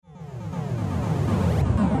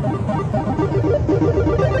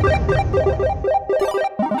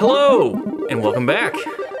Hello, and welcome back.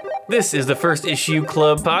 This is the First Issue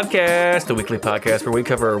Club podcast, a weekly podcast where we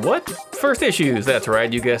cover what? First issues. That's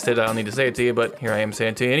right, you guessed it. I don't need to say it to you, but here I am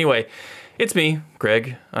saying it to you. Anyway, it's me,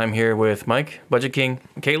 Greg. I'm here with Mike, Budget King,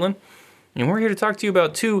 and Caitlin. And we're here to talk to you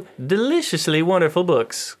about two deliciously wonderful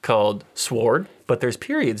books called Sword, but there's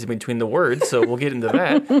periods in between the words, so we'll get into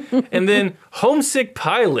that. And then Homesick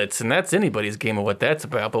Pilots, and that's anybody's game of what that's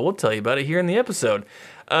about, but we'll tell you about it here in the episode.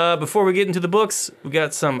 Before we get into the books, we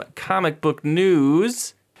got some comic book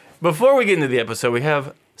news. Before we get into the episode, we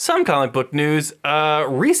have some comic book news.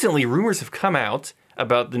 Recently, rumors have come out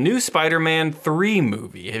about the new Spider-Man 3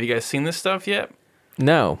 movie. Have you guys seen this stuff yet?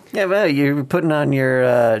 No. Yeah, well, you're putting on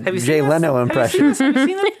your Jay Leno impression. Have you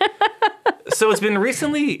seen it? So it's been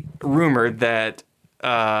recently rumored that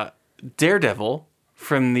Daredevil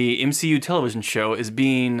from the MCU television show is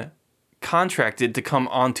being contracted to come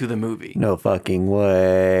onto the movie. No fucking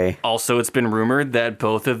way. Also, it's been rumored that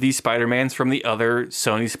both of these Spider-Mans from the other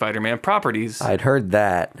Sony Spider-Man properties. I'd heard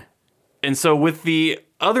that. And so with the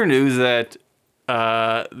other news that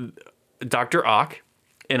Dr. Ock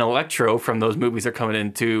and Electro from those movies are coming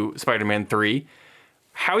into Spider-Man 3,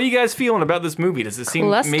 how are you guys feeling about this movie? Does it seem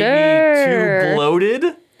maybe too bloated?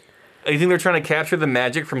 Do you think they're trying to capture the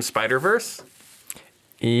magic from Spider-Verse?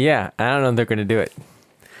 Yeah, I don't know if they're going to do it.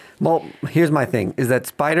 Well, here's my thing, is that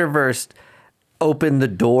Spider-Verse opened the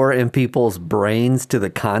door in people's brains to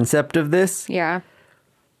the concept of this. Yeah.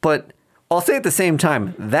 But I'll say at the same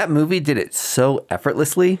time, that movie did it so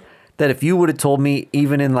effortlessly that if you would have told me,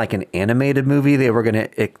 even in like an animated movie, they were going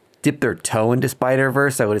to dip their toe into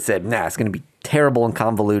Spider-Verse, I would have said, nah, it's going to be terrible and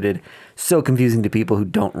convoluted, so confusing to people who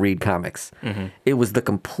don't read comics. Mm-hmm. It was the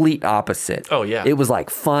complete opposite. Oh, yeah. It was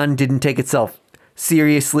like fun, didn't take itself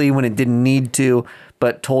seriously when it didn't need to,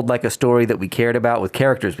 but told like a story that we cared about with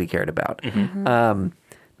characters we cared about. Mm-hmm.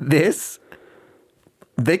 This,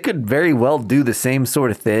 they could very well do the same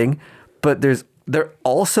sort of thing, but they're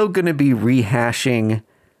also going to be rehashing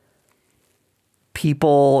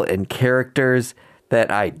people and characters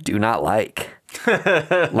that I do not like.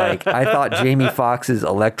 Like, I thought Jamie Foxx's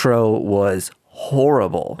Electro was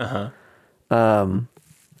horrible. Uh-huh.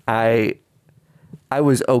 I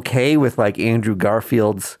was okay with like Andrew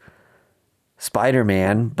Garfield's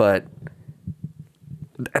Spider-Man, but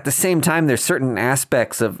at the same time, there's certain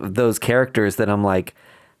aspects of those characters that I'm like,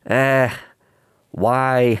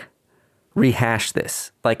 why rehash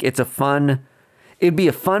this? Like, it'd be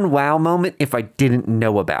a fun wow moment if I didn't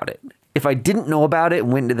know about it. If I didn't know about it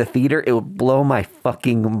and went into the theater, it would blow my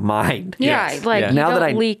fucking mind. Yeah, Yes. like, Yeah. you Now don't that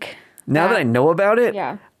I- leak. Now that I know about it,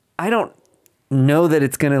 Yeah. I don't know that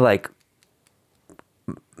it's going to like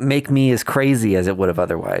make me as crazy as it would have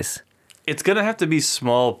otherwise. It's going to have to be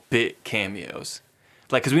small bit cameos.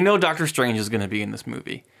 Like, because we know Doctor Strange is going to be in this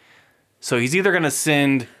movie. So he's either going to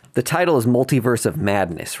send... The title is Multiverse of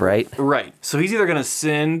Madness, right? Right. So he's either going to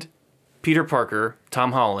send Peter Parker,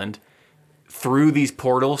 Tom Holland, through these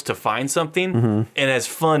portals to find something. Mm-hmm. And as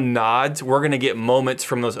fun nods, we're going to get moments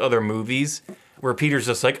from those other movies where Peter's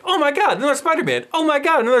just like, oh my God, another Spider-Man. Oh my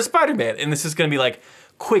God, another Spider-Man. And this is going to be like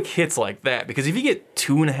quick hits like that. Because if you get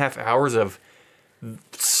 2.5 hours of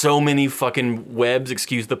so many fucking webs,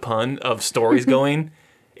 excuse the pun, of stories going,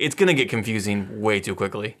 it's going to get confusing way too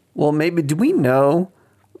quickly. Well, maybe, do we know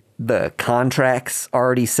the contracts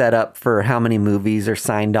already set up for how many movies are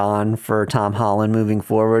signed on for Tom Holland moving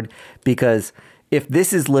forward? Because if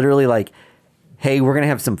this is literally like, hey, we're going to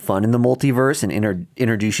have some fun in the multiverse and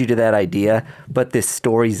introduce you to that idea, but this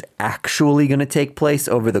story's actually going to take place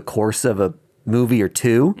over the course of a movie or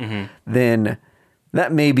two, then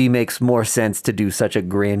that maybe makes more sense to do such a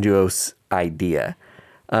grandiose idea.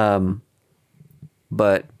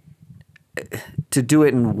 But to do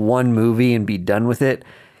it in one movie and be done with it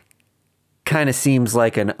kind of seems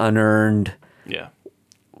like an unearned,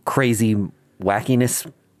 crazy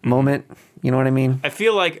wackiness moment. You know what I mean? I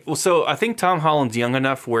feel like, well, so I think Tom Holland's young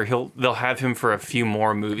enough where they'll have him for a few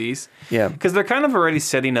more movies. Yeah. Because they're kind of already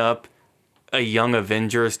setting up a Young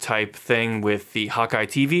Avengers type thing with the Hawkeye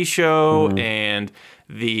TV show, and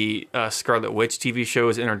the Scarlet Witch TV show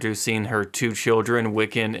is introducing her two children,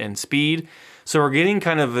 Wiccan and Speed. So we're getting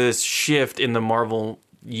kind of this shift in the Marvel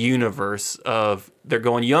universe of they're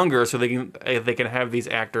going younger so they can have these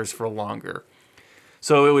actors for longer.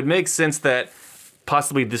 So it would make sense that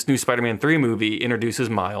possibly this new Spider-Man 3 movie introduces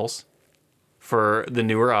Miles for the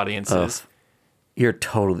newer audiences. You're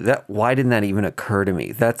totally that. Why didn't that even occur to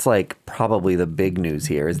me? That's like probably the big news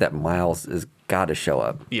here is that Miles has got to show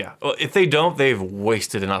up. Yeah. Well, if they don't, they've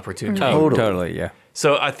wasted an opportunity. Oh, totally, yeah.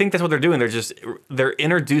 So I think that's what they're doing. They're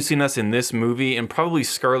introducing us in this movie and probably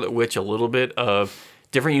Scarlet Witch a little bit of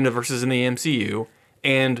different universes in the MCU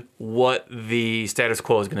and what the status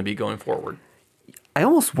quo is going to be going forward. I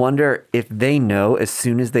almost wonder if they know as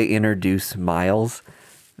soon as they introduce Miles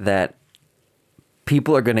that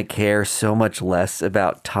people are going to care so much less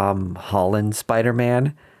about Tom Holland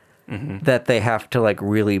Spider-Man that they have to like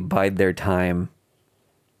really bide their time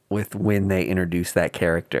with when they introduce that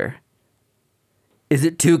character. Is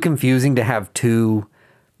it too confusing to have two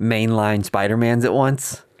mainline Spider-Mans at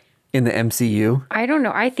once in the MCU? I don't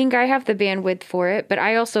know. I think I have the bandwidth for it, but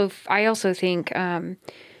I also think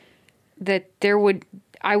that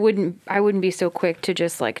I wouldn't be so quick to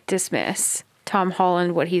just like dismiss Tom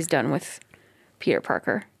Holland, what he's done with Peter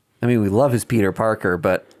Parker. I mean, we love his Peter Parker,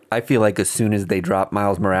 but I feel like as soon as they drop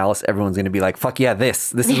Miles Morales, everyone's going to be like, fuck yeah,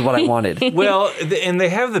 this is what I wanted. Well, and they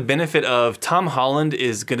have the benefit of Tom Holland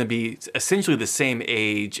is going to be essentially the same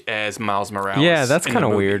age as Miles Morales. Yeah, that's in kind the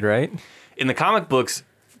of movie. weird, right? In the comic books,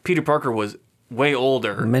 Peter Parker was way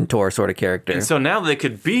older. Mentor sort of character. And so now they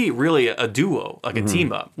could be really a duo, like a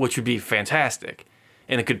team up, which would be fantastic.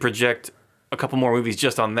 And it could project a couple more movies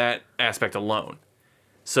just on that aspect alone.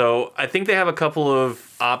 So I think they have a couple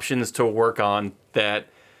of options to work on that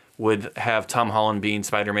would have Tom Holland being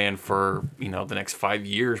Spider-Man for, the next 5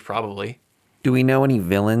 years probably. Do we know any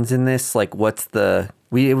villains in this? Like, what's the...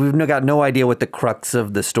 We've got no idea what the crux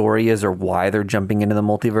of the story is or why they're jumping into the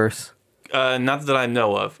multiverse? Not that I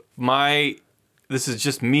know of. This is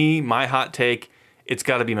just me, my hot take. It's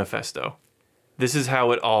got to be Mephisto. This is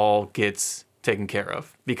how it all gets taken care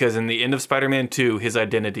of. Because in the end of Spider-Man 2, his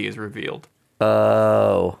identity is revealed.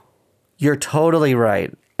 Oh. You're totally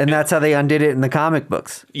right. And that's how they undid it in the comic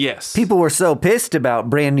books. Yes. People were so pissed about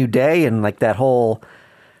Brand New Day and like that whole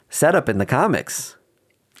setup in the comics.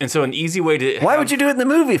 And so an easy way to... Why would you do it in the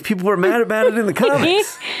movie if people were mad about it in the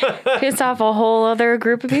comics? Piss off a whole other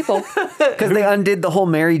group of people. Because they undid the whole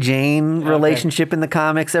Mary Jane relationship in the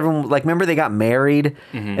comics. Everyone, like, remember they got married?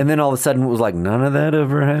 And then all of a sudden it was like, none of that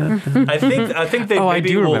ever happened. I think they I maybe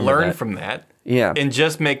do will remember learn that. from that. Yeah. And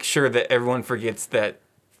just make sure that everyone forgets that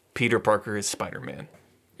Peter Parker is Spider-Man.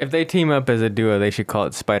 If they team up as a duo, they should call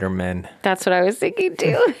it Spider-Men. That's what I was thinking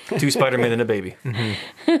too. 2 Spider-Man and a baby.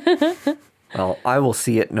 Well, I will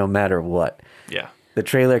see it no matter what. Yeah. The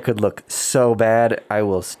trailer could look so bad, I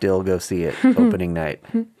will still go see it opening night.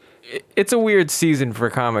 It's a weird season for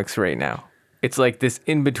comics right now. It's like this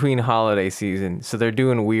in-between holiday season, so they're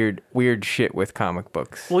doing weird shit with comic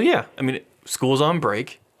books. Well, yeah. I mean, school's on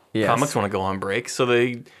break. Yes. Comics want to go on break. So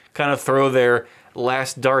they kind of throw their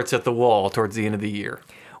last darts at the wall towards the end of the year.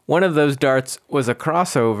 One of those darts was a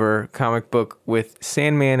crossover comic book with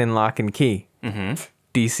Sandman and Lock and Key. Mm-hmm.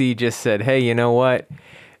 DC just said, hey, you know what?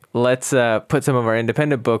 Let's put some of our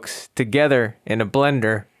independent books together in a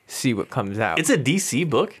blender, see what comes out. It's a DC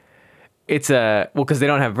book? It's because they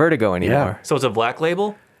don't have Vertigo anymore. So it's a black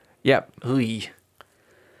label? Yep. Ooh.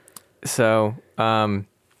 So, I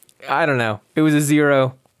don't know. It was a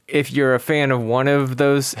 0. If you're a fan of one of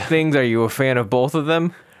those things, are you a fan of both of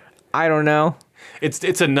them? I don't know.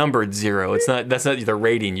 It's a numbered 0. That's not the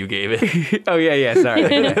rating you gave it. Oh, yeah, sorry.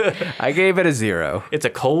 I gave it a 0. It's a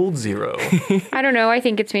cold 0. I don't know. I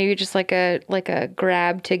think it's maybe just like a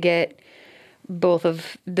grab to get both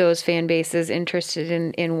of those fan bases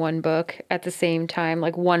interested in one book at the same time,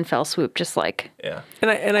 like one fell swoop, just like Yeah.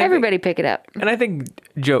 And I everybody pick it up. And I think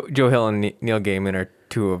Joe Hill and Neil Gaiman are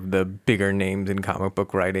two of the bigger names in comic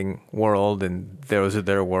book writing world, and those are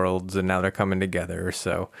their worlds, and now they're coming together.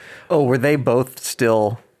 So Oh, were they both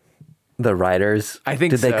still the writers? I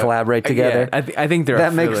think Did they so. collaborate Yeah, together? I think they're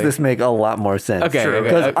that makes affiliated. this make a lot more sense. Okay, okay,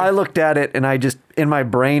 Because okay. I looked at it and I just, in my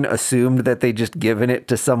brain, assumed that they just given it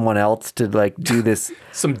to someone else to like do this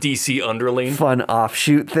Some DC underling. fun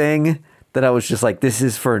offshoot thing that I was just like, this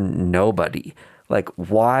is for nobody. Like,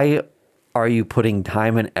 why are you putting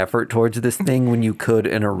time and effort towards this thing when you could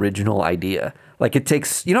an original idea? Like, it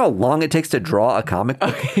takes, you know how long it takes to draw a comic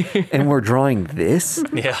book? And we're drawing this?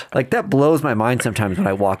 Yeah. Like, that blows my mind sometimes when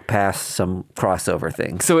I walk past some crossover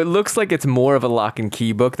things. So it looks like it's more of a Lock and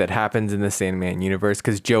Key book that happens in the Sandman universe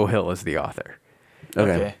because Joe Hill is the author.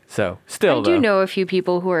 Okay. So still, I do though, know a few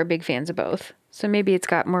people who are big fans of both, so maybe it's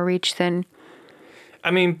got more reach than. I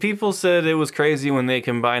mean, people said it was crazy when they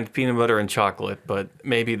combined peanut butter and chocolate, but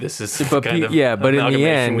maybe this is the But kind of but in the amalgamation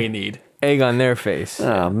end, we need. egg on their face.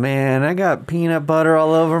 Oh, man, I got peanut butter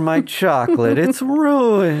all over my chocolate. It's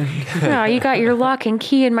ruined. Oh, you got your Lock and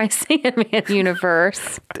Key in my Sandman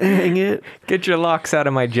universe. Dang it. Get your locks out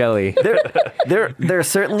of my jelly. There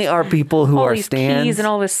certainly are people who All are these stands. keys and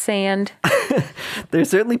all this sand. There's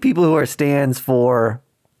certainly people who are stands for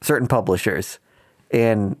certain publishers.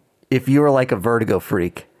 And if you were like a Vertigo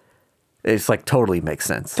freak, it's like totally makes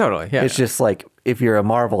sense. Totally, yeah. It's just like if you're a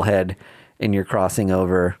Marvel head and you're crossing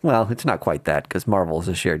over, well, it's not quite that because Marvel is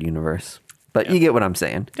a shared universe. But you get what I'm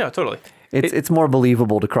saying. Yeah, totally. It's more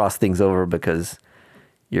believable to cross things over because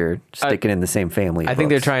you're sticking in the same family. I think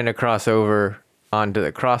they're trying to cross over onto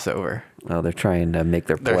the crossover. Oh, they're trying to make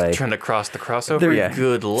their They're play. trying to cross the crossover. They're-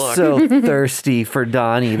 Good luck. So thirsty for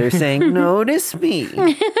Donnie. They're saying, notice me.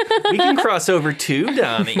 We can cross over too,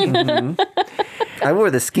 Donnie. I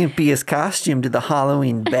wore the skimpiest costume to the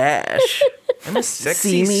Halloween bash. I'm a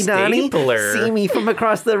sexy See me, Donnie? stapler. See me from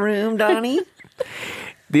across the room, Donnie?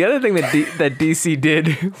 The other thing that that DC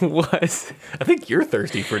did was I think you're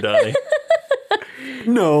thirsty for Donnie.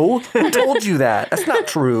 No. Who told you that? That's not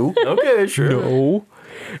true. Okay, sure.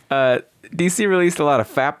 DC released a lot of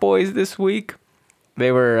Fat Boys this week.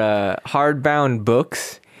 They were hardbound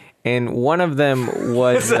books, and one of them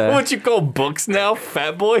was Is that what you call books now?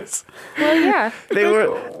 Fat boys? Well, yeah.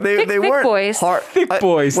 They thick weren't boys. hard. thick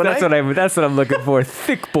boys. That's what I'm looking for.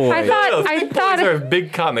 Thick boys. I thought- No, thick boys are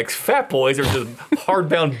big comics. Fat boys are just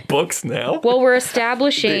hardbound books now. Well, we're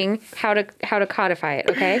establishing how to codify it.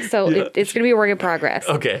 Okay, so it's going to be a work in progress.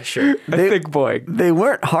 Okay, sure. a thick boy. They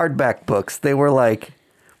weren't hardback books. They were like,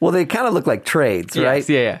 well, they kind of look like trades, Yes, right?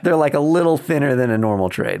 yeah. They're like a little thinner than a normal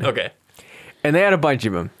trade. Okay. And they had a bunch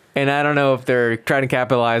of them. And I don't know if they're trying to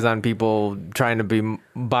capitalize on people trying to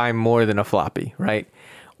buy more than a floppy, right?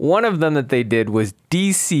 One of them that they did was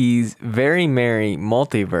DC's Very Merry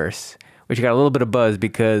Multiverse, which got a little bit of buzz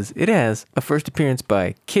because it has a first appearance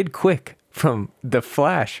by Kid Quick from The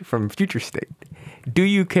Flash from Future State. Do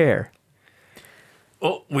you care?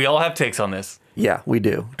 Well, we all have takes on this. Yeah, we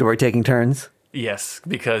do. Do we taking turns? Yes,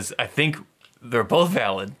 because I think they're both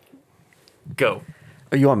valid. Go.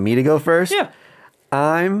 Oh, you want me to go first? Yeah.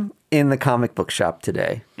 I'm in the comic book shop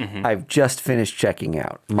today. I've just finished checking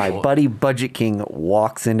out. My buddy Budget King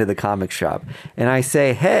walks into the comic shop and I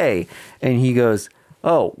say, hey. And he goes,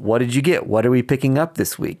 oh, what did you get? What are we picking up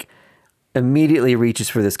this week? Immediately reaches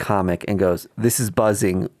for this comic and goes, this is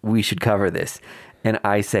buzzing. We should cover this. And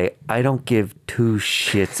I say, I don't give two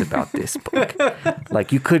shits about this book.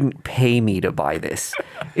 Like, you couldn't pay me to buy this.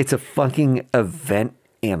 It's a fucking event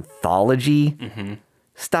anthology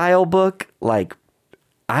style book. Like,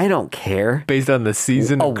 I don't care. Based on the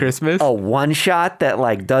season of Christmas? A one shot that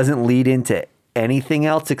like doesn't lead into anything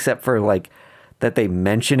else except for like that they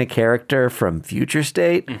mention a character from Future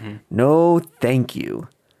State. No, thank you.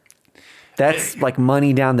 That's like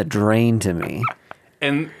money down the drain to me.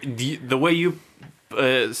 And the way you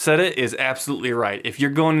said it is absolutely right. If you're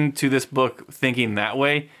going into this book thinking that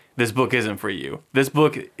way, this book isn't for you. This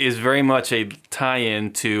book is very much a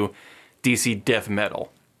tie-in to DC Death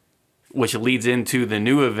Metal, which leads into the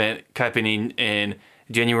new event happening in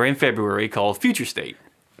January and February called Future State.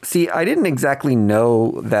 See, I didn't exactly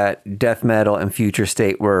know that Death Metal and Future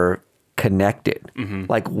State were connected.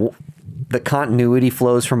 Like the continuity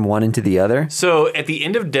flows from one into the other. So at the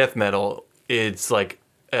end of Death Metal, it's like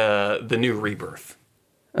the new rebirth.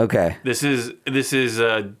 Okay. This is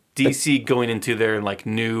DC going into their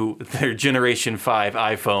their Generation 5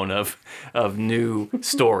 iPhone of new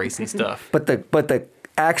stories and stuff. But the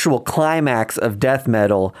actual climax of Death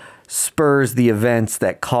Metal spurs the events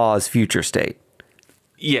that cause Future State.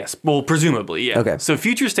 Yes, well, presumably, yeah. Okay. So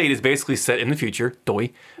Future State is basically set in the future,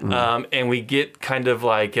 and we get kind of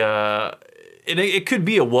like it could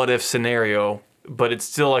be a what if scenario, but it's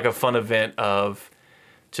still like a fun event of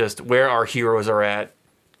just where our heroes are at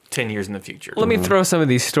 10 years in the future. Let me throw some of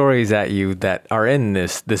these stories at you that are in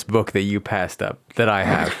this book that you passed up that I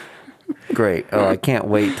have. Great. Oh, I can't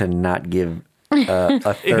wait to not give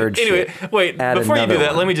a third Anyway, shit. wait, Add before you do another that,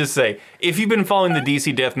 one. let me just say, if you've been following the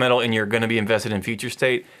DC Death Metal and you're going to be invested in Future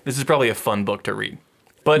State, this is probably a fun book to read.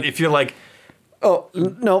 But if you're like... Oh,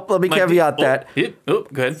 no, let me caveat that. Go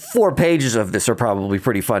ahead. 4 pages of this are probably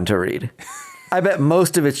pretty fun to read. I bet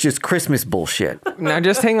most of it's just Christmas bullshit. Now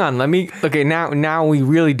just hang on. Now we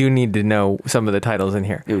really do need to know some of the titles in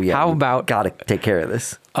here. Ooh, yeah, How we about gotta take care of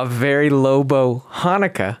this? A Very Lobo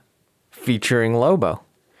Hanukkah featuring Lobo?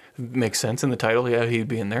 Makes sense in the title. Yeah, he'd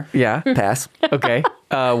be in there. Yeah. Pass. Okay.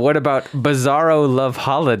 What about Bizarro Love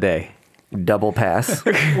Holiday? Double pass.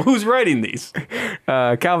 Who's writing these?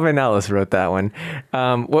 Calvin Ellis wrote that one.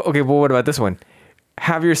 What about this one?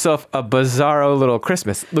 Have Yourself a Bizarro Little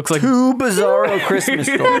Christmas. Looks like 2 bizarro Christmas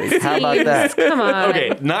stories. How about that? Come on.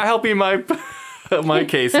 Okay, not helping my my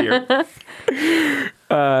case here.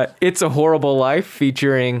 It's a Horrible Life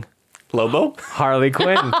featuring Lobo? Harley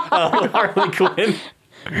Quinn. Harley Quinn.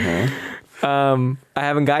 I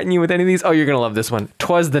haven't gotten you with any of these. Oh, you're going to love this one.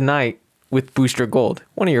 'Twas the Night with Booster Gold.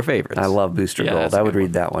 One of your favorites. I love Booster Yeah, Gold. that's a I would good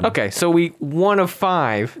read that one. Okay, so one of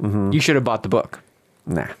 5. You should have bought the book.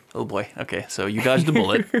 Nah. Oh boy. Okay, so you dodged the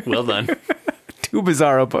bullet. Well done. 2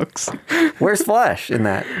 Bizarro books. Where's Flash in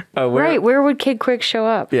that? Right, where would Kid Quick show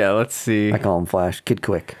up? Yeah, let's see. I call him Flash. Kid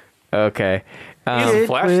Quick. Okay. He's a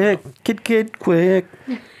Flash, though. Kid Quick.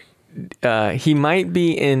 He might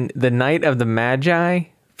be in The Night of the Magi,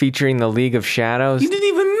 featuring the League of Shadows. You didn't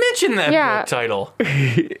even mention that Yeah. book title.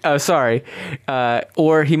 Oh, sorry.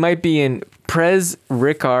 Or he might be in Prez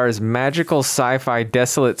Ricard's Magical Sci-Fi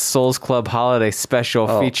Desolate Souls Club Holiday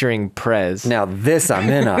Special featuring Prez. Now this I'm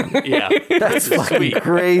in on. Yeah. That's fucking sweet.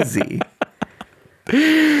 crazy.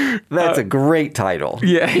 That's a great title.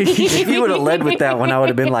 Yeah. If you would have led with that one, I would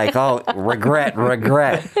have been like, oh, regret.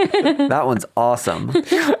 That one's awesome.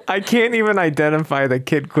 I can't even identify the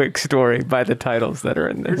Kid Quick story by the titles that are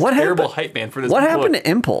in there. What Terrible happened? hype man for this What book. happened to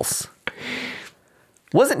Impulse?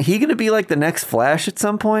 Wasn't he going to be like the next Flash at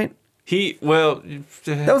some point? That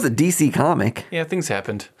was a DC comic. yeah, things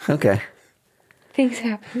happened. Okay. Things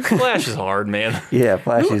happen. Flash is hard, man. Yeah,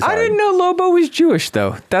 Flash is I hard. didn't know Lobo was Jewish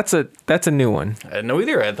though. That's a new one. I didn't know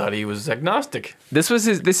either. I thought he was agnostic. This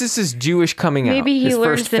is his Jewish coming out. Maybe he His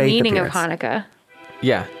learns first the faith meaning of appearance. Hanukkah.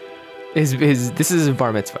 Yeah. This is a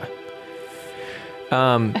bar mitzvah.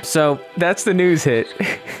 So that's the news hit.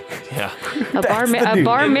 Yeah. A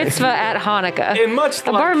bar mitzvah at Hanukkah. And much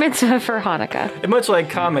A bar like, mitzvah for Hanukkah. and much like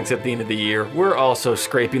comics at the end of the year, we're also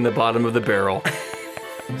scraping the bottom of the barrel.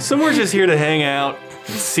 So we're just here to hang out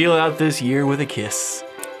and seal out this year with a kiss.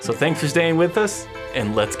 So thanks for staying with us,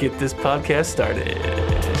 and let's get this podcast started.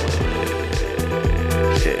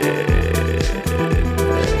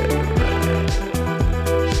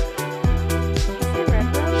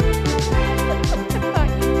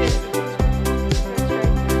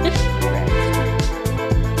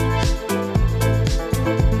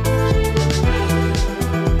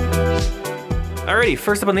 Alrighty,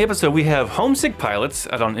 first up on the episode, we have Homesick Pilots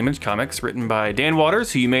out on Image Comics, written by Dan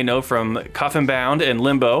Waters, who you may know from Coffin Bound and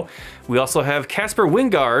Limbo. We also have Casper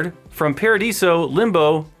Wingard from Paradiso,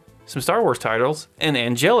 Limbo, some Star Wars titles, and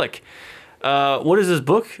Angelic. What is this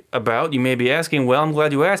book about? You may be asking. Well, I'm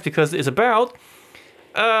glad you asked, because it's about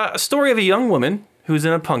a story of a young woman who's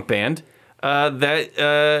in a punk band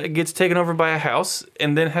that gets taken over by a house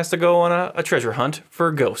and then has to go on a treasure hunt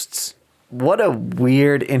for ghosts. What a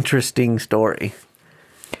weird, interesting story.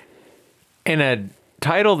 And a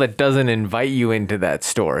title that doesn't invite you into that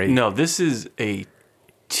story. No, this is a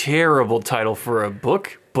terrible title for a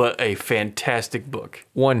book, but a fantastic book.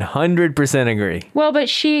 100% agree. Well, but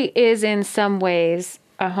she is in some ways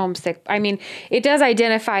a homesick. I mean, it does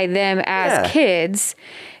identify them as Yeah. kids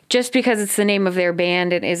just because it's the name of their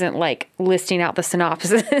band and isn't like listing out the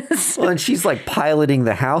synopsis. Well, and she's like piloting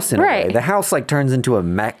the house in a way. Right. The house like turns into a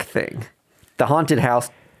mech thing. The haunted house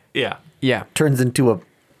Yeah. Yeah. turns into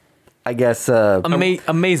amazing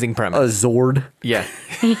Amazing a premise. Zord. Yeah.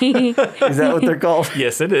 Is that what they're called?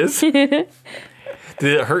 Yes, it is. Did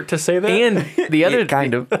it hurt to say that? And the other Yeah,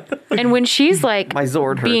 kind of. And when she's like My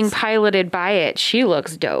Zord hurts. being piloted by it, she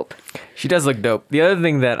looks dope. She does look dope. The other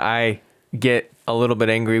thing that I get a little bit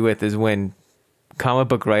angry with is when comic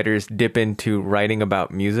book writers dip into writing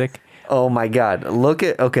about music. Oh my God.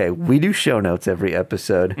 We do show notes every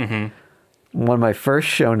episode. Mm-hmm. One of my first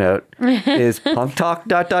show note is punk talk ...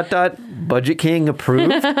 Budget King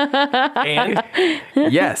approved. And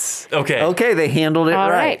Yes. okay. Okay, they handled it All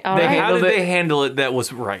right. right. All They right. How did handled it. they handle it that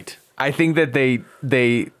was right? I think that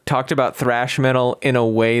they talked about thrash metal in a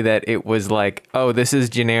way that it was like, oh, this is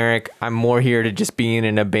generic. I'm more here to just be in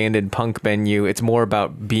an abandoned punk venue. It's more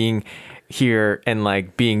about being here and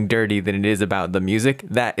like being dirty than it is about the music.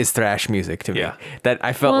 That is thrash music to me. Yeah. That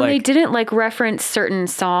I felt Well, they like didn't like reference certain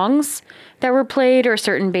songs that were played or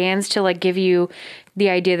certain bands to like give you the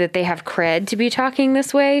idea that they have cred to be talking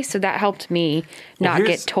this way. So that helped me not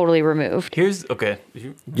here's- get totally removed. Here's okay.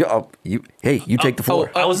 You take the floor.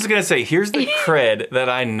 I was just gonna say, here's the cred that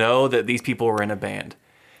I know that these people were in a band,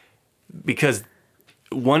 because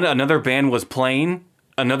another band was playing,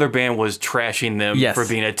 another band was trashing them Yes. for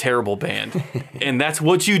being a terrible band, and that's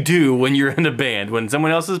what you do when you're in a band. When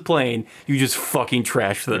someone else is playing, you just fucking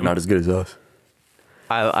trash them. Not as good as us.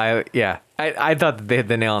 I thought that they hit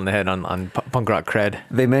the nail on the head on punk rock cred.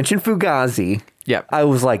 They mentioned Fugazi. Yeah. I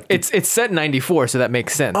was like, It's set in 94, so that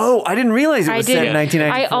makes sense. oh, I didn't realize it I was set in did.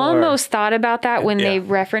 1994. I almost thought about that when they Yeah.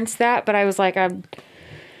 referenced that, but I was like, That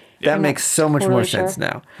I'm makes not so much more totally sense sure.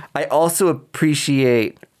 now. I also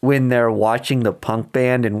appreciate when they're watching the punk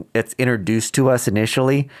band and it's introduced to us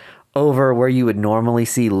initially over where you would normally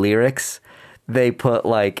see lyrics. They put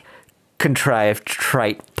like contrived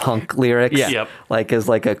trite punk lyrics. Yeah. Yep. Like as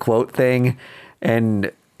like a quote thing,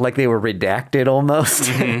 and like they were redacted almost.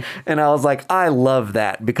 And I was like, I love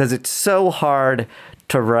that because it's so hard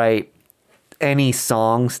to write any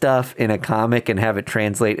song stuff in a comic and have it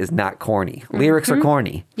translate as not corny. Lyrics are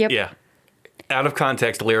corny. Yep. Yeah. Out of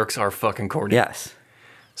context, lyrics are fucking corny. Yes.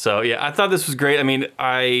 So yeah, I thought this was great. I mean,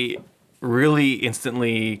 I really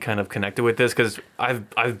instantly kind of connected with this because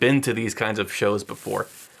I've been to these kinds of shows before.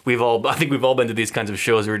 I think we've all been to these kinds of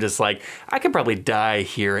shows where we're just like, I could probably die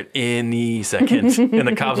here at any second, and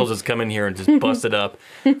the cops will just come in here and just bust it up.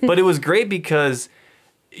 But it was great because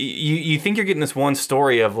you think you're getting this one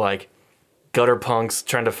story of like gutter punks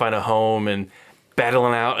trying to find a home and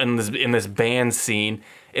battling out in this band scene,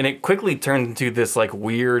 and it quickly turned into this like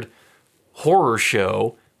weird horror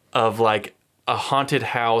show of like a haunted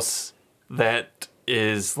house that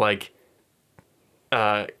is like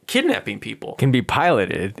kidnapping people. Can be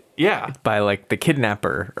piloted Yeah. by like the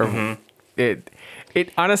kidnapper. Or it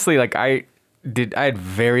honestly, like I had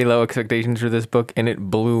very low expectations for this book, and it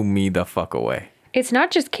blew me the fuck away. It's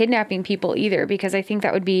not just kidnapping people either, because I think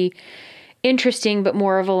that would be interesting, but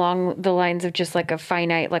more of along the lines of just like a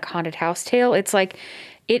finite, like haunted house tale. It's like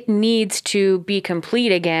it needs to be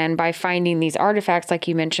complete again by finding these artifacts, like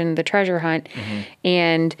you mentioned, the treasure hunt.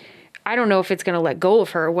 And I don't know if it's going to let go of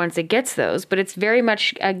her once it gets those, but it's very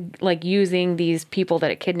much like using these people that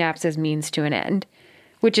it kidnaps as means to an end,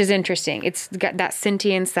 which is interesting. It's got that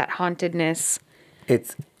sentience, that hauntedness.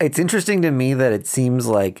 It's interesting to me that it seems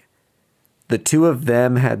like the two of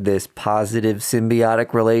them had this positive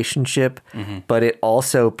symbiotic relationship, but it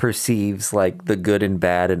also perceives like the good and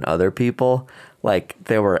bad in other people. Like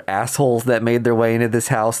there were assholes that made their way into this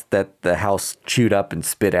house that the house chewed up and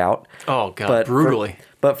spit out. Oh God, brutally.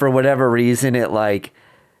 But for whatever reason, it like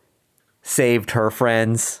saved her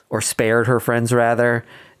friends, or spared her friends rather,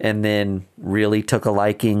 and then really took a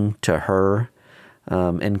liking to her,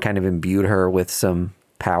 and kind of imbued her with some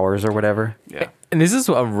powers or whatever. Yeah. And this is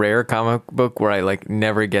a rare comic book where I like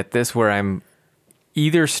never get this, where I'm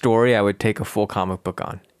either story I would take a full comic book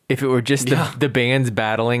on. If it were just the bands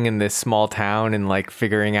battling in this small town and like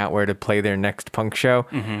figuring out where to play their next punk show,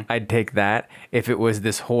 I'd take that. If it was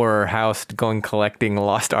this horror house going collecting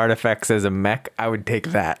lost artifacts as a mech, I would take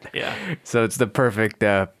that. Yeah. So it's the perfect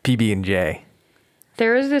PB&J.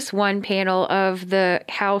 There was this one panel of the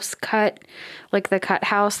house cut, like the cut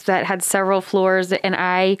house that had several floors, and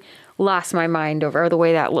I lost my mind over the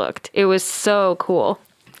way that looked. It was so cool.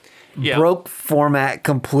 Yeah. Broke format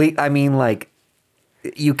complete. I mean, like,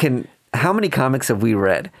 you can, how many comics have we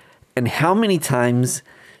read? And how many times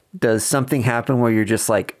does something happen where you're just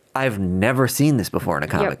like, I've never seen this before in a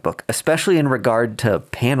comic book, especially in regard to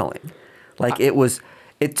paneling. Like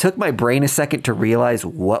it took my brain a second to realize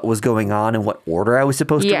what was going on and what order I was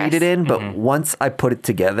supposed to read it in. But once I put it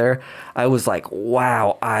together, I was like,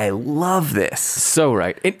 wow, I love this. So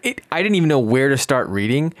right. I didn't even know where to start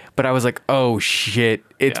reading, but I was like, oh shit,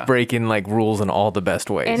 it's breaking like rules in all the best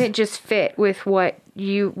ways. And it just fit with what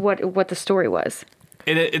the story was.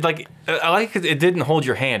 And it like, I like it didn't hold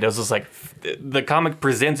your hand. It was just like, the comic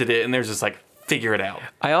presented it and there's just like, figure it out.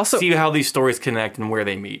 I also see how these stories connect and where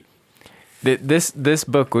they meet. This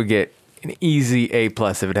book would get an easy A+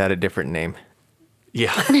 if it had a different name.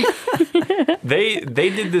 Yeah. They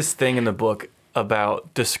did this thing in the book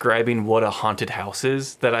about describing what a haunted house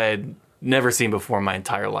is that I had never seen before in my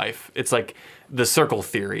entire life. It's like the circle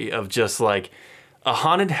theory of just like a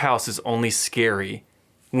haunted house is only scary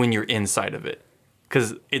when you're inside of it,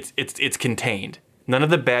 because it's contained. None of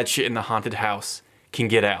the bad shit in the haunted house can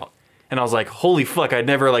get out. And I was like, holy fuck, I'd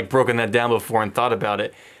never like broken that down before and thought about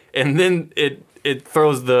it. And then it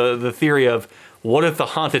throws the theory of, what if the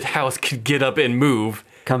haunted house could get up and move?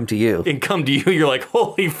 Come to you. And come to you. You're like,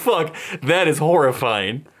 holy fuck, that is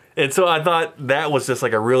horrifying. And so I thought that was just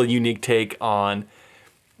like a real unique take on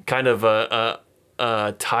kind of a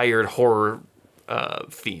tired horror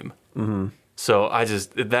theme. So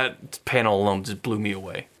that panel alone just blew me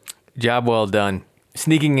away. Job well done.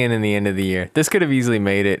 Sneaking in the end of the year. This could have easily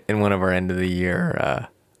made it in one of our end of the year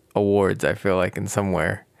awards, I feel like, in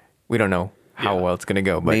somewhere. We don't know how well it's going to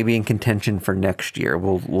go, but Maybe in contention for next year.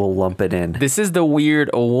 We'll lump it in. this is the weird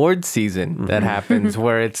award season that happens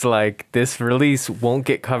where it's like this release won't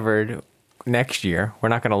get covered next year. We're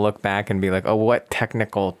not going to look back and be like, oh, what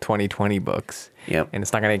technical 2020 books? Yep. And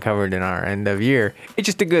it's not going to get covered in our end of year. It's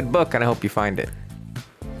just a good book, and I hope you find it.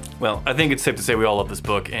 Well, I think it's safe to say we all love this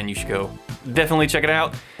book, and you should go definitely check it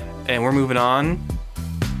out. And we're moving on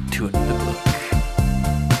to another book.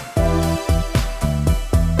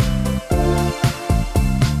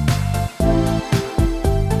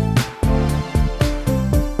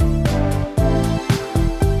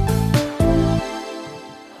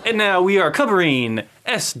 now we are covering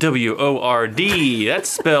SWORD. That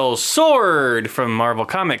spells sword from Marvel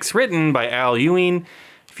Comics, written by Al Ewing.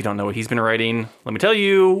 If you don't know what he's been writing, let me tell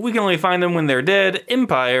you, we can only find them when they're dead.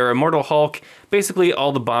 Empire, Immortal Hulk, basically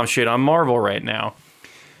all the bomb shit on Marvel right now.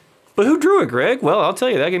 But who drew it, Greg? Well, I'll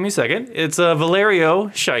tell you that. Give me a second. It's Valerio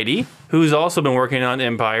Scheide, who's also been working on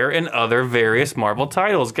Empire and other various Marvel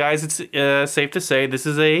titles. Guys, it's safe to say this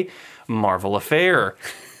is a Marvel affair.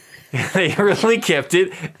 They really kept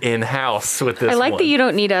it in-house with this I like one. that you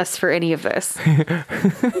don't need us for any of this.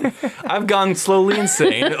 I've gone slowly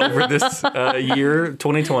insane over this year,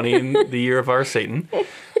 2020, and the year of our Satan.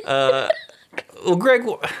 Well, Greg,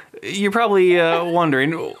 you're probably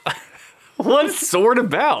wondering, what's Sword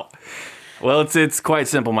about? Well, it's quite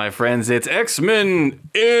simple, my friends. It's X-Men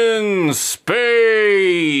in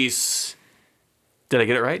space. Did I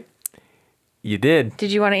get it right? You did.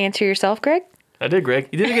 Did you want to answer yourself, Greg? I did, Greg.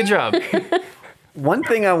 You did a good job. One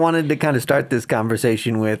thing I wanted to kind of start this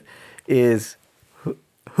conversation with is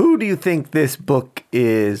who do you think this book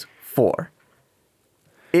is for?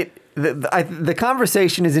 The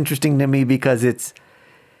conversation is interesting to me because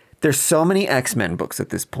there's so many X-Men books at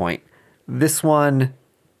this point. This one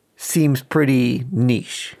seems pretty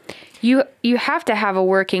niche. You have to have a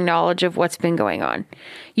working knowledge of what's been going on.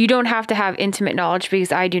 You don't have to have intimate knowledge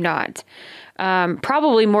because I do not.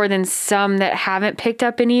 Probably more than some that haven't picked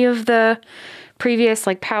up any of the previous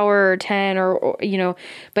like Power 10 or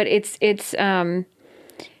but it's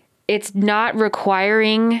not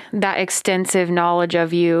requiring that extensive knowledge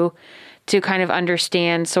of you to kind of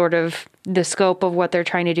understand sort of the scope of what they're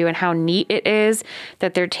trying to do and how neat it is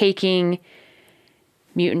that they're taking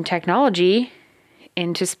mutant technology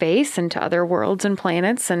into space and to other worlds and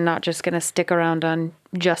planets and not just going to stick around on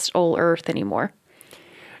just old Earth anymore.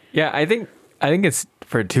 Yeah, I think it's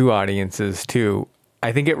for two audiences too.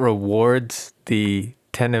 I think it rewards the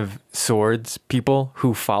Ten of Swords people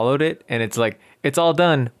who followed it, and it's like it's all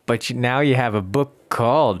done, but now you have a book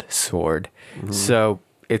called Sword, so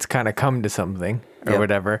it's kind of come to something or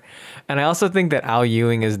whatever. And I also think that Al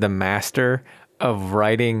Ewing is the master of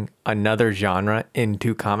writing another genre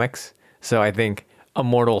into comics. So I think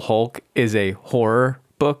Immortal Hulk is a horror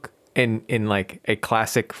book in like a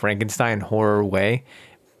classic Frankenstein horror way.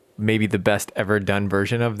 Maybe the best ever done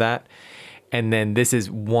version of that. And then this is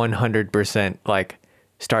 100% like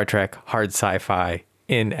Star Trek hard sci-fi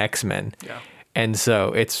in X-Men. Yeah. And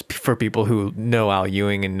so it's for people who know Al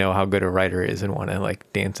Ewing and know how good a writer is and want to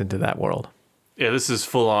like dance into that world. Yeah, this is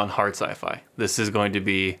full-on hard sci-fi. This is going to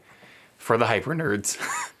be for the hyper nerds.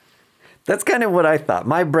 That's kind of what I thought.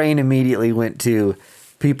 My brain immediately went to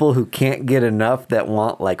people who can't get enough that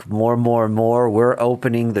want like more. We're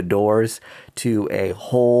opening the doors to a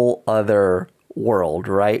whole other world,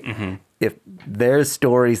 right? Mm-hmm. If there's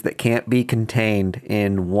stories that can't be contained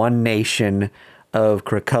in one nation of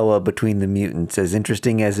Krakoa between the mutants, as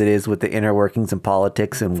interesting as it is with the inner workings and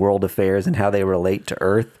politics and world affairs and how they relate to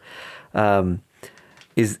Earth,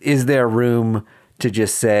 is there room to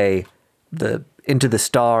just say into the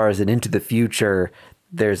stars and into the future,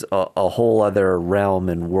 there's a whole other realm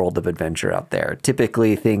and world of adventure out there.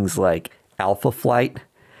 Typically things like Alpha Flight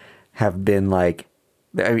have been like,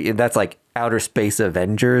 I mean, that's like outer space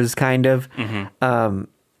Avengers kind of. Mm-hmm.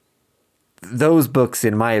 Those books,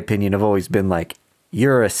 in my opinion, have always been like,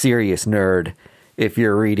 you're a serious nerd if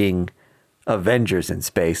you're reading Avengers in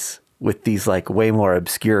space with these like way more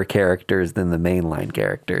obscure characters than the mainline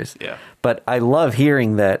characters. Yeah. But I love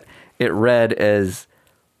hearing that it read as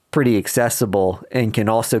pretty accessible and can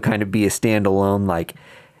also kind of be a standalone, like,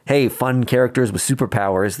 hey, fun characters with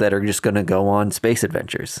superpowers that are just going to go on space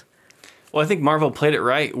adventures. Well, I think Marvel played it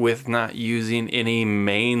right with not using any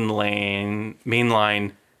mainline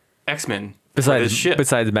X-Men for this ship.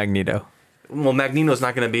 Besides Magneto. Well, Magneto's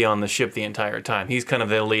not going to be on the ship the entire time. He's kind of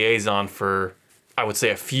the liaison for, I would say,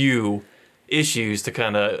 a few issues to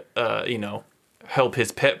kind of, help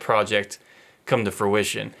his pet project come to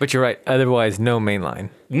fruition. But you're right. Otherwise, no mainline.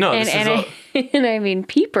 No, And I mean,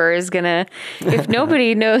 Peeper is gonna, if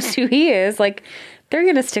nobody knows who he is, like, they're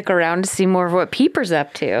gonna stick around to see more of what Peeper's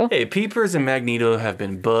up to. Hey, Peepers and Magneto have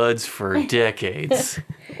been buds for decades.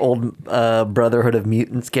 Old Brotherhood of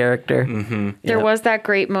Mutants character. Mm-hmm. There was that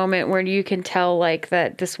great moment where you can tell, like,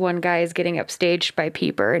 that this one guy is getting upstaged by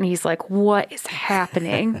Peeper, and he's like, "What is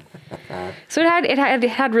happening?" So it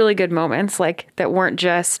had really good moments, like, that weren't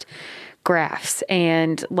just graphs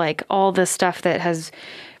and like all the stuff that has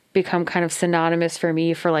become kind of synonymous for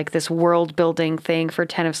me for like this world building thing for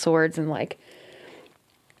Ten of Swords, and like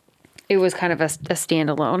it was kind of a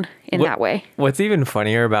standalone in that way. What's even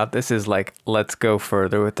funnier about this is like, let's go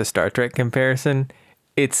further with the Star Trek comparison.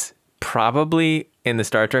 It's probably in the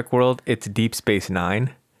Star Trek world, it's Deep Space Nine,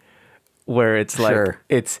 where it's like Sure.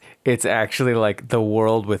 it's actually like the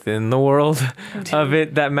world within the world of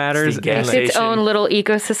it that matters. the gas And, It's like, its station. own little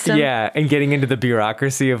ecosystem. yeah, and getting into the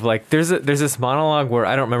bureaucracy of like there's this monologue where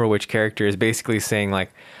I don't remember which character is basically saying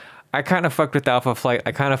like, I kind of fucked with Alpha Flight,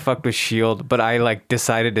 I kind of fucked with Shield, but I like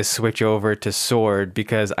decided to switch over to Sword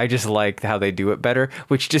because I just liked how they do it better,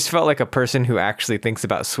 which just felt like a person who actually thinks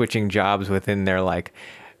about switching jobs within their like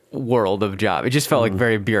world of job. It just felt like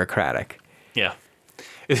very bureaucratic. Yeah.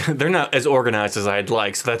 They're not as organized as I'd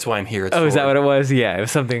like, so that's why I'm here. Oh, is that what it was? Yeah, it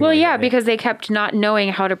was something. Well, like yeah, that, because they kept not knowing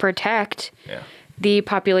how to protect Yeah. the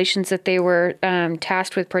populations that they were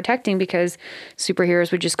tasked with protecting, because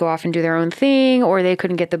superheroes would just go off and do their own thing, or they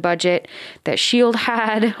couldn't get the budget that Shield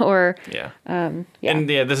had, or Yeah. yeah. And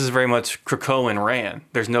yeah, this is very much Krakoan ran.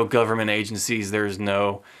 There's no government agencies. There's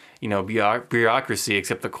no, bureaucracy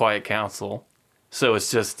except the Quiet Council. So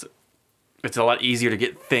it's a lot easier to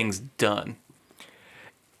get things done.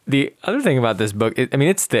 The other thing about this book,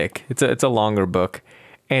 it's thick. It's a longer book,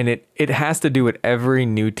 and it has to do what every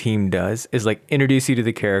new team does is like introduce you to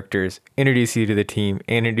the characters, introduce you to the team,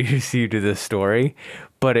 introduce you to the story,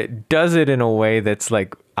 but it does it in a way that's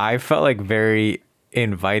like I felt like very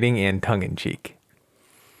inviting and tongue in cheek.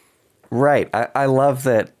 Right. I love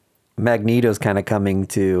that Magneto's kind of coming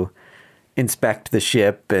to inspect the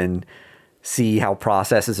ship and see how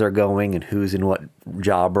processes are going and who's in what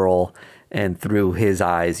job role. And through his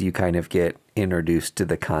eyes, you kind of get introduced to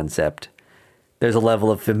the concept. There's a level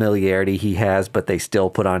of familiarity he has, but they still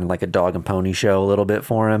put on like a dog and pony show a little bit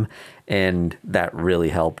for him. And that really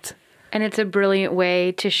helped. And it's a brilliant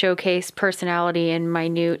way to showcase personality in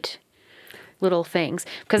minute little things.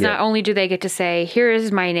 Because not Yeah. only do they get to say, here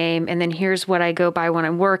is my name, and then here's what I go by when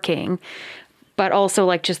I'm working, but also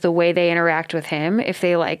like just the way they interact with him. If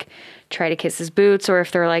they like try to kiss his boots, or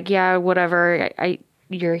if they're like, yeah, whatever,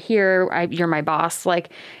 you're here, you're my boss. Like,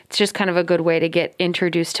 it's just kind of a good way to get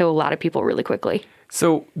introduced to a lot of people really quickly.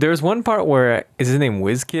 So there's one part where is his name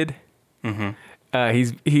WizKid? Mm-hmm.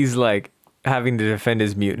 He's like having to defend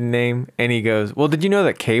his mutant name, and he goes, "Well, did you know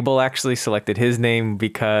that Cable actually selected his name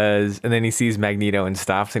because?" And then he sees Magneto and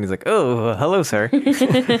stops, and he's like, "Oh, hello, sir."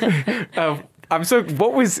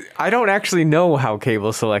 I don't actually know how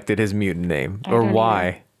Cable selected his mutant name or don't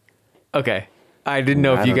why. Okay, I didn't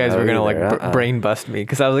know if I you don't guys know were gonna either. like brain bust me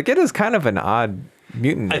because I was like, it is kind of an odd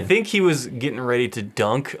mutant I name. think he was getting ready to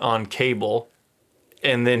dunk on Cable,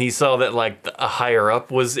 and then he saw that like a higher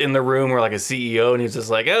up was in the room, or like a CEO, and he was just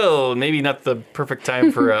like, "Oh, maybe not the perfect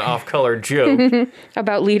time for an off-color joke."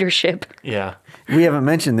 About leadership. Yeah, We haven't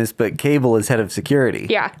mentioned this, but Cable is head of security.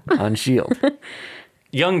 Yeah. On S.H.I.E.L.D.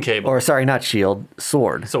 young Cable, Or sorry, not S.H.I.E.L.D.,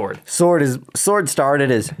 Sword. Sword. Sword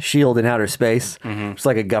started as S.H.I.E.L.D. in outer space. It's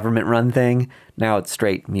like a government run thing. Now it's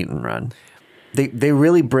straight mutant run. They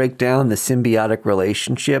really break down the symbiotic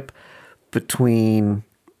relationship between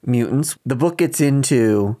mutants. The book gets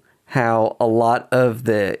into how a lot of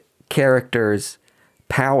the characters'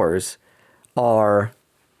 powers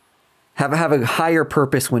have a higher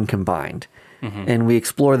purpose when combined. And we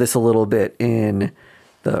explore this a little bit in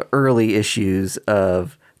the early issues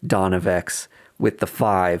of Dawn of X with the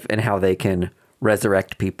Five and how they can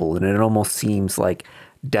resurrect people. And it almost seems like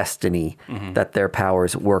destiny that their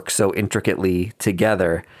powers work so intricately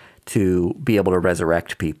together to be able to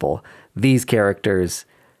resurrect people. These characters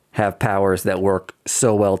have powers that work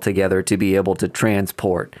so well together to be able to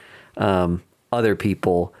transport other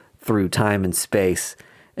people through time and space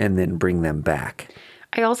and then bring them back.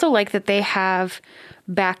 I also like that they have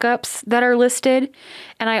backups that are listed.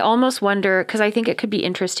 And I almost wonder, because I think it could be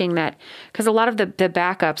interesting that, because a lot of the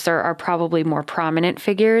backups are probably more prominent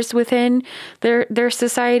figures within their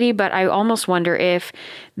society, but I almost wonder if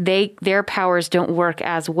their powers don't work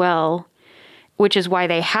as well, which is why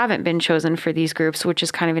they haven't been chosen for these groups, which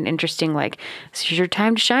is kind of an interesting, like, this is your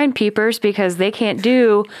time to shine, peepers, because they can't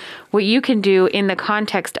do what you can do in the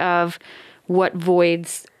context of what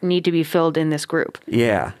voids need to be filled in this group.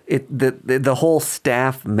 Yeah, the whole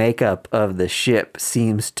staff makeup of the ship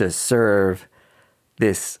seems to serve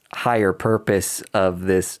this higher purpose of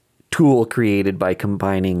this tool created by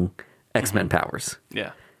combining X-Men powers,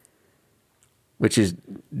 Yeah. which is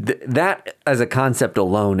that as a concept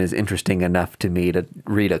alone is interesting enough to me to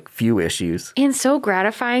read a few issues. And so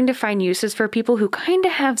gratifying to find uses for people who kind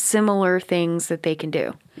of have similar things that they can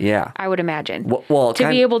do. Yeah. I would imagine. Well, to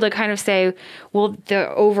be able to kind of say, well, the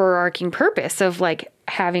overarching purpose of like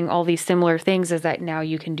having all these similar things is that now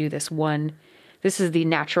you can do this one. This is the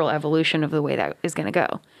natural evolution of the way that is going to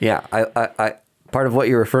go. Yeah, I part of what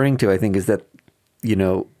you're referring to, I think, is that,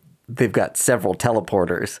 they've got several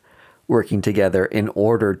teleporters working together in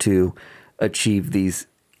order to achieve these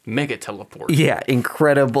Mega teleport.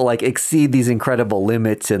 incredible, like exceed these incredible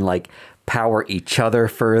limits and like power each other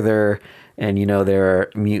further. And there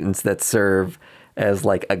are mutants that serve as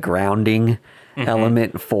like a grounding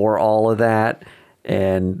element for all of that.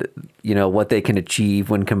 And what they can achieve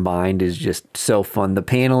when combined is just so fun. The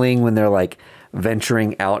paneling when they're like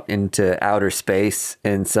venturing out into outer space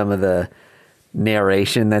and some of the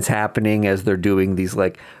narration that's happening as they're doing these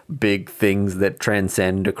like big things that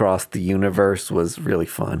transcend across the universe was really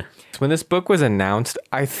fun. When this book was announced,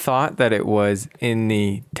 I thought that it was in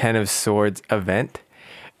the Ten of Swords event.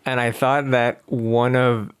 And I thought that one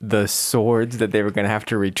of the swords that they were going to have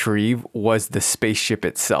to retrieve was the spaceship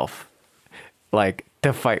itself. Like,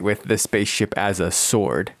 to fight with the spaceship as a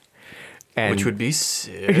sword. And Which would be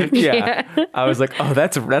sick. yeah. I was like, oh,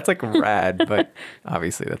 that's like rad. But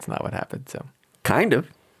obviously that's not what happened, so. Kind of.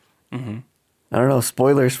 I don't know,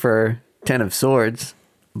 spoilers for Ten of Swords,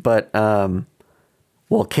 but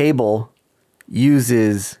Cable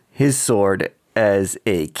uses his sword as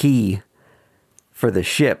a key for the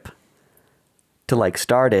ship to like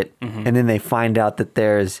start it, and then they find out that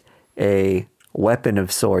there's a weapon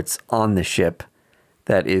of sorts on the ship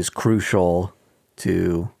that is crucial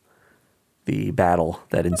to the battle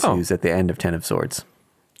that ensues at the end of Ten of Swords.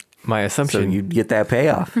 My So assumption you get that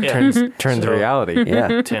payoff. turns So- reality.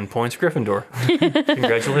 Yeah. 10 points Gryffindor.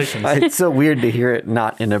 Congratulations. It's so weird to hear it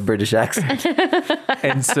not in a British accent.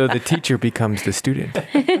 And so the teacher becomes the student.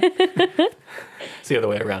 It's the other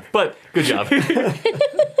way around. But good job.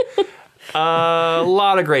 A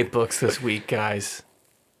lot of great books this week, guys.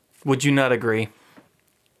 Would you not agree?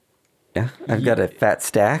 Yeah, I've got a fat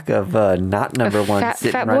stack of not number one fat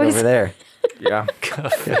sitting right boys. over there. Yeah.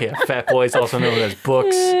 Yeah, Fat Boys, also known as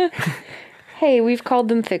books. Hey, we've called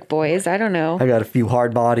them thick boys. I don't know. I got a few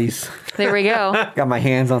hard bodies. There we go. Got my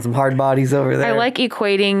hands on some hard bodies over there. I like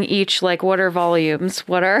equating each, like, what are volumes?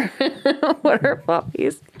 What are what are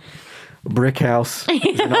floppies? Brick House.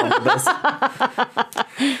 is an omnibus.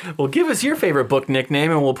 Well, give us your favorite book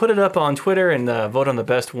nickname, and we'll put it up on Twitter and vote on the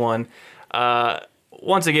best one.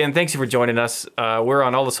 Once again, thanks you for joining us. We're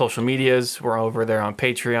on all the social medias. We're over there on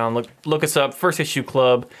Patreon. Look us up, First Issue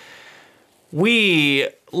Club. We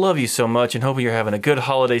love you so much and hope you're having a good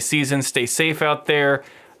holiday season. Stay safe out there.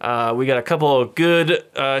 We got a couple of good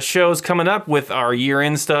shows coming up with our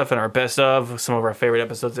year-end stuff and our best of, some of our favorite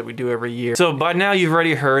episodes that we do every year. So by now you've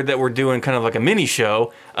already heard that we're doing kind of like a mini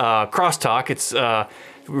show, Crosstalk. It's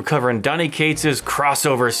we're covering Donny Cates'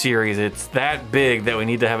 crossover series. It's that big that we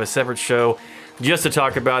need to have a separate show just to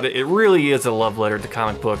talk about it. It really is a love letter to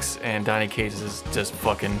comic books, and Donny Cates is just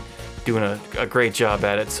fucking doing a great job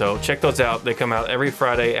at it. So check those out. They come out every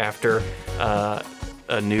Friday after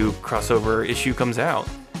a new crossover issue comes out.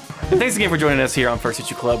 And thanks again for joining us here on First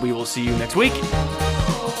Issue Club. We will see you next week.